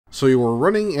So you are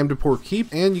running Amdapor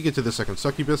Keep, and you get to the second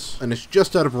succubus, and it's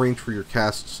just out of range for your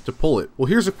casts to pull it. Well,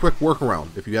 here's a quick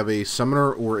workaround. If you have a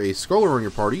summoner or a scholar on your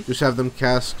party, just have them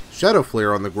cast Shadow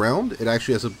Flare on the ground. It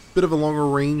actually has a bit of a longer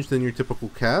range than your typical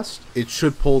cast. It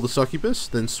should pull the succubus,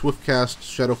 then swift cast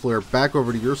Shadow Flare back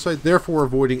over to your side, therefore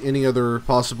avoiding any other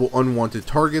possible unwanted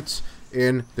targets.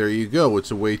 And there you go. It's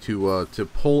a way to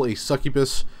pull a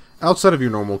succubus outside of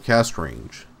your normal cast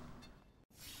range.